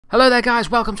Hello there guys,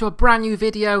 welcome to a brand new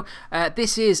video.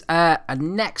 This is a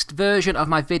next version of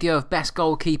my video of best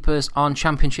goalkeepers on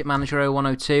Championship Manager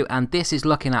 0102, and this is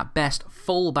looking at best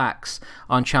fullbacks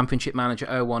on Championship Manager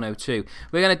 0102.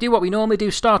 We're going to do what we normally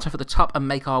do, start off at the top and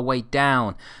make our way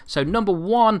down. So number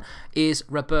one is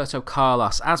Roberto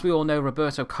Carlos. As we all know,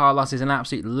 Roberto Carlos is an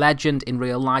absolute legend in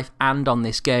real life and on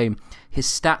this game. His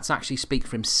stats actually speak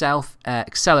for himself.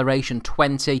 Acceleration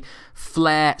 20,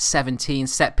 flair 17,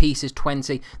 set pieces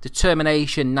 20,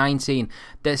 determination 19.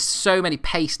 There's so many,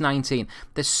 pace 19.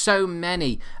 There's so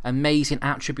many amazing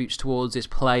attributes towards this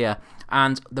player.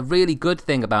 And the really good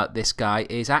thing about this guy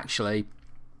is actually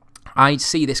I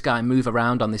see this guy move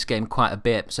around on this game quite a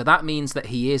bit, so that means that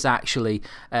he is actually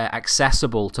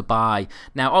accessible to buy.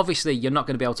 Now obviously you're not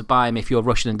going to be able to buy him if you're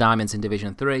Rushden and Diamonds in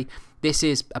Division 3. This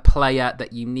is a player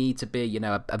that you need to be,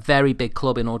 a very big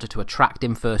club in order to attract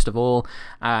him first of all,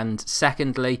 and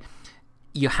secondly,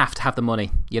 you have to have the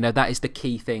money. That is the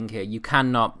key thing here. You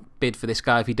cannot bid for this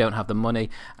guy if you don't have the money,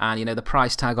 and the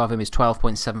price tag of him is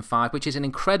 12.75, which is an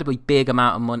incredibly big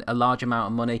amount of money, a large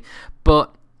amount of money,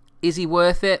 but is he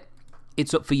worth it?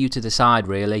 It's up for you to decide,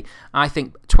 really. I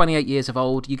think 28 years of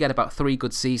old, you get about 3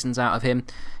 good seasons out of him.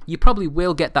 You probably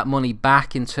will get that money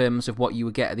back in terms of what you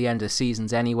would get at the end of the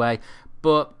seasons anyway,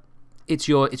 but it's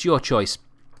your choice.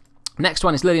 Next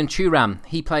one is Lilian Thuram.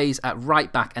 He plays at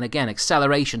right back, and again,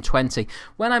 acceleration 20.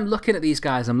 When I'm looking at these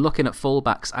guys, I'm looking at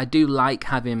fullbacks. I do like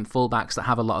having fullbacks that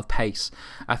have a lot of pace.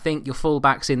 I think your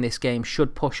fullbacks in this game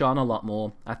should push on a lot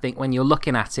more. I think when you're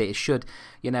looking at it, it should,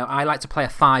 I like to play a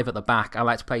 5 at the back. I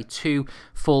like to play 2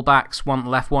 fullbacks, 1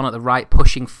 left, 1 at the right,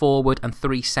 pushing forward, and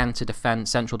 3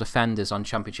 central defenders on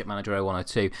Championship Manager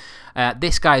 0102.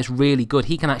 This guy is really good.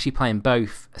 He can actually play in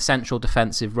both a central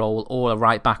defensive role or a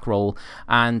right back role,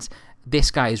 and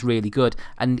this guy is really good.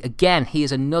 And again, he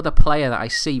is another player that I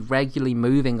see regularly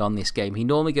moving on this game. He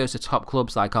normally goes to top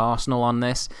clubs like Arsenal on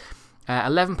this.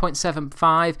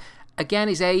 11.75. Again,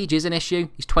 his age is an issue.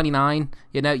 He's 29.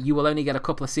 You will only get a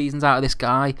couple of seasons out of this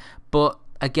guy. But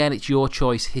again, it's your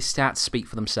choice. His stats speak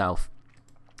for themselves.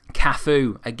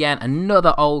 Cafu, again,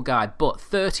 another old guy, but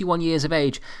 31 years of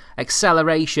age.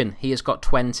 Acceleration, he has got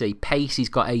 20. Pace, he's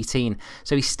got 18.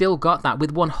 So he's still got that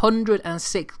with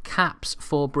 106 caps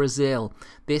for Brazil.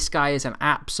 This guy is an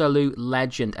absolute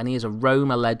legend, and he is a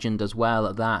Roma legend as well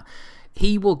at that.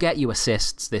 He will get you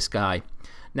assists, this guy.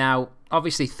 Now,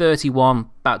 obviously 31,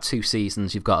 about 2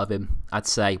 seasons you've got of him, I'd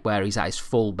say, where he's at his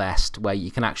full best, where you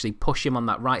can actually push him on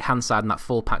that right-hand side in that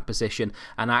full-pack position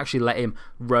and actually let him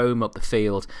roam up the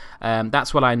field.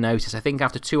 That's what I noticed. I think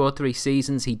after 2 or 3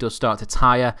 seasons, he does start to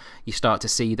tire. You start to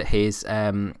see that his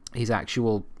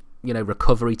actual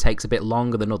recovery takes a bit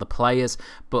longer than other players,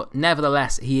 but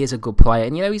nevertheless, he is a good player.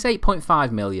 And he's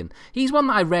 8.5 million. He's one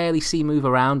that I rarely see move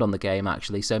around on the game,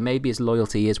 actually, so maybe his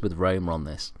loyalty is with Roma on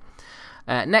this.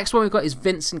 Next one we've got is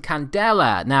Vincent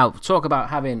Candela. Now, talk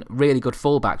about having really good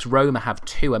fullbacks. Roma have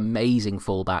 2 amazing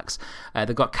fullbacks.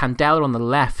 They've got Candela on the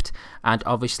left, and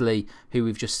obviously who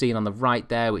we've just seen on the right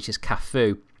there, which is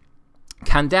Cafu.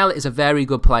 Candela is a very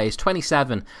good player. He's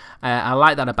 27. I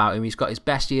like that about him. He's got his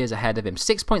best years ahead of him.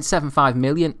 6.75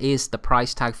 million is the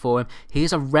price tag for him. He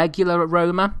is a regular at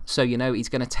Roma, so he's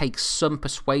going to take some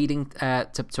persuading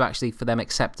to actually for them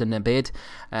accepting a bid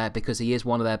because he is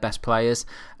one of their best players.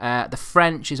 The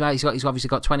French as well. He's obviously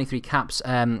got 23 caps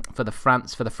for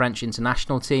the French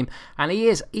international team, and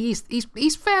he's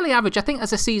fairly average. I think as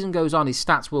the season goes on, his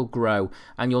stats will grow,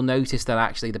 and you'll notice that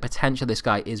actually the potential of this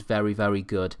guy is very, very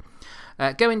good.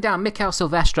 Going down, Mikel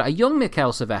Silvestre, a young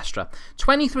Mikel Silvestre,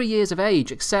 23 years of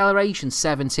age, acceleration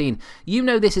 17.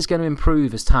 This is going to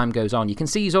improve as time goes on. You can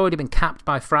see he's already been capped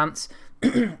by France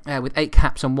with 8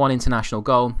 caps and 1 international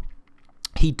goal.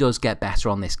 He does get better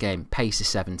on this game. Pace is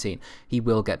 17. He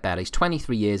will get better. He's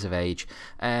 23 years of age.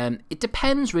 It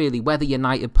depends really whether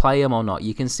United play him or not.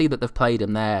 You can see that they've played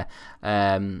him there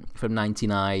from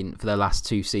 99 for the last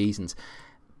 2 seasons.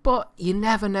 But you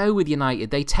never know with United.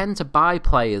 They tend to buy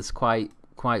players quite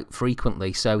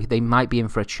frequently, so they might be in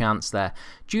for a chance there.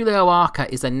 Julio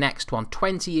Arca is the next one,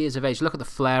 20 years of age. Look at the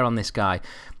flair on this guy.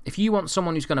 If you want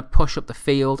someone who's going to push up the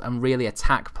field and really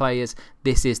attack players,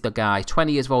 this is the guy.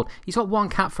 20 years old. He's got 1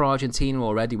 cap for Argentina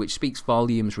already, which speaks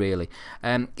volumes, really.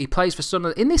 He plays for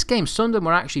Sunderland. In this game, Sunderland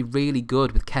were actually really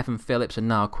good with Kevin Phillips and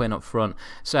Niall Quinn up front.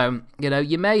 So,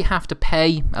 you may have to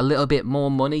pay a little bit more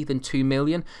money than 2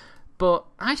 million, but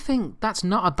I think that's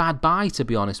not a bad buy, to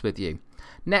be honest with you.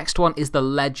 Next one is the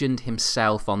legend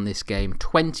himself on this game.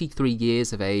 23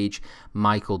 years of age,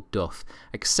 Michael Duff.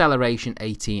 Acceleration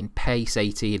 18, pace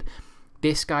 18.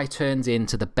 This guy turns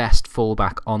into the best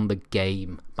fullback on the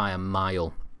game by a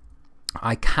mile.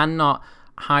 I cannot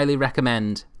highly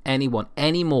recommend anyone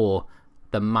any more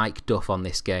than Mike Duff on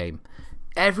this game.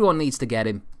 Everyone needs to get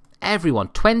him. Everyone.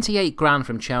 28 grand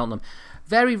from Cheltenham.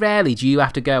 Very rarely do you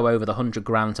have to go over the 100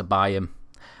 grand to buy him.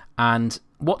 And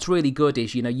what's really good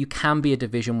is, you know, you can be a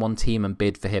Division 1 team and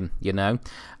bid for him, you know.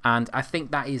 And I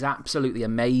think that is absolutely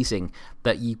amazing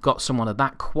that you've got someone of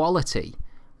that quality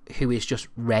who is just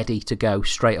ready to go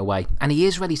straight away. And he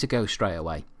is ready to go straight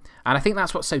away. And I think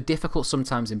that's what's so difficult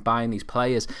sometimes in buying these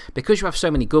players, because you have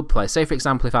so many good players. Say, for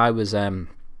example, if I was,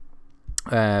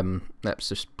 let's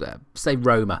just say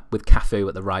Roma with Cafu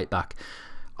at the right back.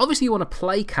 Obviously, you want to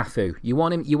play Cafu. You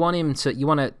want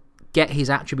to get his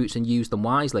attributes and use them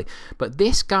wisely. But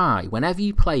this guy, whenever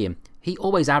you play him, he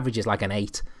always averages like an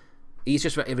 8. He's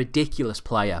just a ridiculous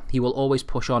player. He will always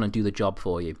push on and do the job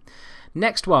for you.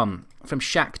 Next one, from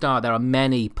Shakhtar. There are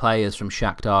many players from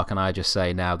Shakhtar, can I just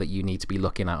say now, that you need to be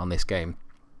looking at on this game.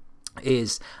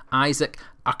 Is Isaac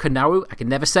Akanaru. I can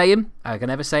never say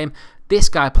him. This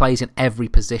guy plays in every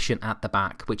position at the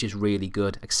back, which is really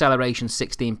good. Acceleration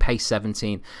 16, pace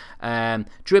 17.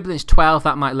 Dribbling is 12,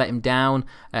 that might let him down.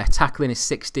 Tackling is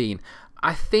 16.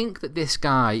 I think that this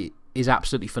guy is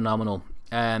absolutely phenomenal.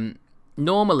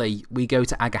 Normally, we go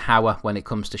to Agahawa when it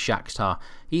comes to Shakhtar.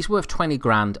 He's worth 20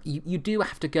 grand. You do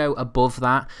have to go above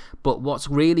that, but what's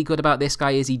really good about this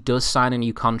guy is he does sign a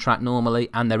new contract normally,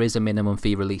 and there is a minimum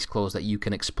fee release clause that you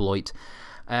can exploit.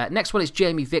 Next one is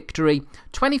Jamie Victory,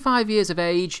 25 years of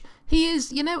age. He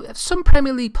is, you know, some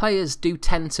Premier League players do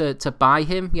tend to buy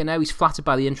him. You know, he's flattered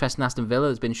by the interest in Aston Villa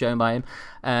that's been shown by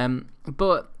him.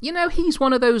 But, you know, he's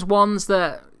one of those ones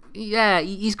that, yeah,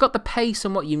 he's got the pace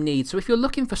and what you need. So if you're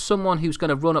looking for someone who's going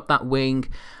to run up that wing,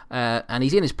 and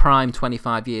he's in his prime,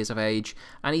 25 years of age,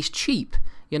 and he's cheap,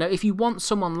 you know, if you want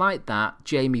someone like that,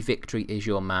 Jamie Victory is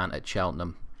your man at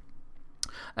Cheltenham.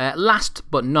 Last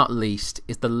but not least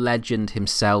is the legend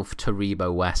himself,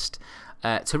 Taribo West.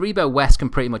 Taribo West can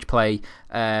pretty much play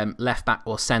left back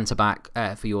or centre back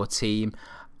for your team.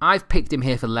 I've picked him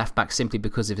here for left back simply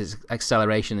because of his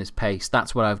acceleration and his pace.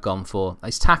 That's what I've gone for.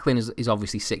 His tackling is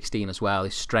obviously 16 as well.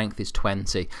 His strength is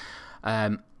 20.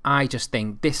 I just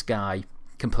think this guy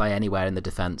can play anywhere in the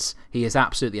defence. He is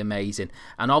absolutely amazing.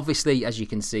 And obviously, as you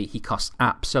can see, he costs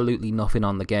absolutely nothing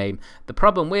on the game. The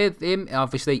problem with him,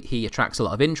 obviously, he attracts a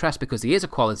lot of interest because he is a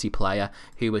quality player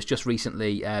who has just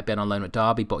recently been on loan at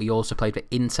Derby, but he also played for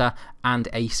Inter and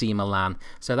AC Milan.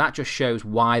 So that just shows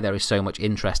why there is so much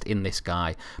interest in this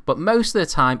guy. But most of the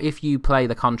time, if you play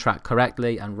the contract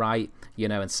correctly and right, you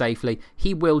know, and safely,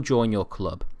 he will join your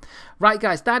club. Right,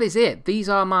 guys, that is it. These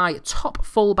are my top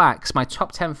fullbacks, my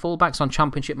top 10 fullbacks on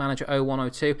Championship Manager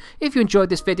 0102. If you enjoyed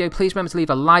this video, please remember to leave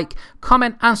a like,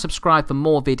 comment, and subscribe for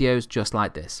more videos just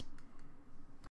like this.